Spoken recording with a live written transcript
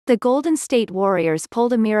The Golden State Warriors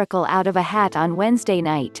pulled a miracle out of a hat on Wednesday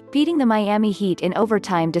night, beating the Miami Heat in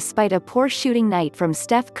overtime despite a poor shooting night from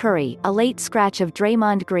Steph Curry, a late scratch of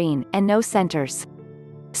Draymond Green, and no centers.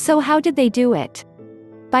 So how did they do it?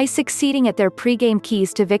 By succeeding at their pregame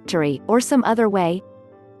keys to victory, or some other way?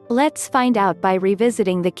 Let's find out by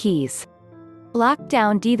revisiting the keys. Lock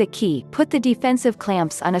down DThe key, put the defensive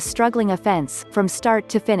clamps on a struggling offense, from start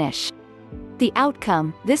to finish. The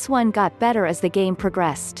outcome, this one got better as the game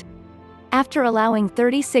progressed. After allowing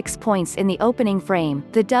 36 points in the opening frame,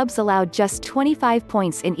 the Dubs allowed just 25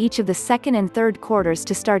 points in each of the second and third quarters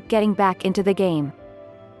to start getting back into the game.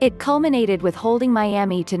 It culminated with holding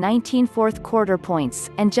Miami to 19 fourth-quarter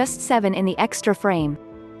points, and just 7 in the extra frame.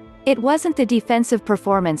 It wasn't the defensive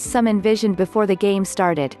performance some envisioned before the game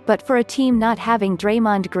started, but for a team not having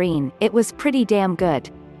Draymond Green, it was pretty damn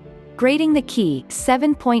good. Grading the key,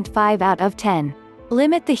 7.5 out of 10.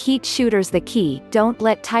 Limit the Heat shooters the key, don't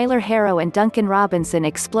let Tyler Herro and Duncan Robinson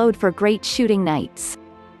explode for great shooting nights.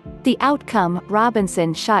 The outcome,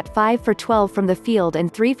 Robinson shot 5 for 12 from the field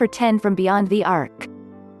and 3 for 10 from beyond the arc.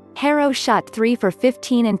 Herro shot 3 for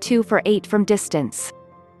 15 and 2 for 8 from distance.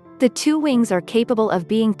 The two wings are capable of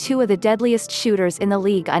being two of the deadliest shooters in the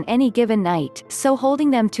league on any given night, so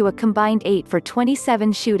holding them to a combined 8 for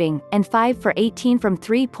 27 shooting, and 5 for 18 from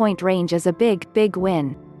three-point range is a big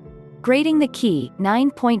win. Grading the key,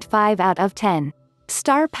 9.5 out of 10.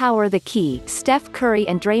 Star power the key, Steph Curry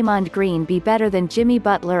and Draymond Green be better than Jimmy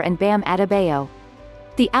Butler and Bam Adebayo.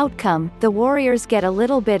 The outcome, the Warriors get a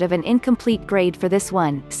little bit of an incomplete grade for this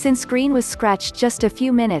one, since Green was scratched just a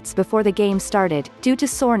few minutes before the game started, due to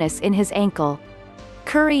soreness in his ankle.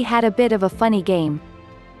 Curry had a bit of a funny game.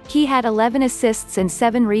 He had 11 assists and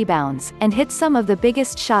 7 rebounds, and hit some of the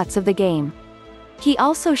biggest shots of the game. He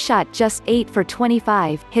also shot just 8 for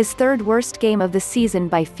 25, his third worst game of the season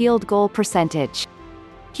by field goal percentage.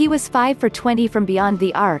 He was 5 for 20 from beyond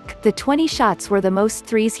the arc, the 20 shots were the most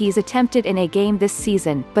threes he's attempted in a game this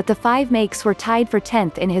season, but the 5 makes were tied for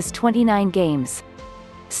 10th in his 29 games.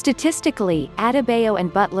 Statistically, Adebayo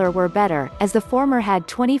and Butler were better, as the former had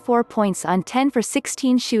 24 points on 10 for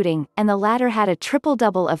 16 shooting, and the latter had a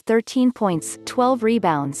triple-double of 13 points, 12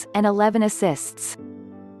 rebounds, and 11 assists.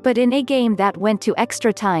 But in a game that went to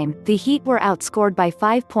extra time, the Heat were outscored by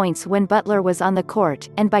 5 points when Butler was on the court,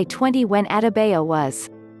 and by 20 when Adebayo was.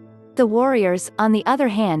 The Warriors, on the other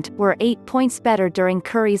hand, were 8 points better during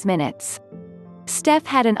Curry's minutes. Steph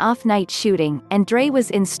had an off night shooting, and Dray was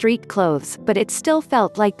in street clothes, but it still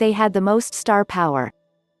felt like they had the most star power.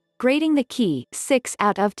 Grading the key, 6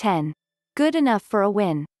 out of 10. Good enough for a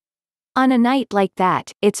win. On a night like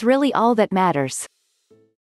that, it's really all that matters.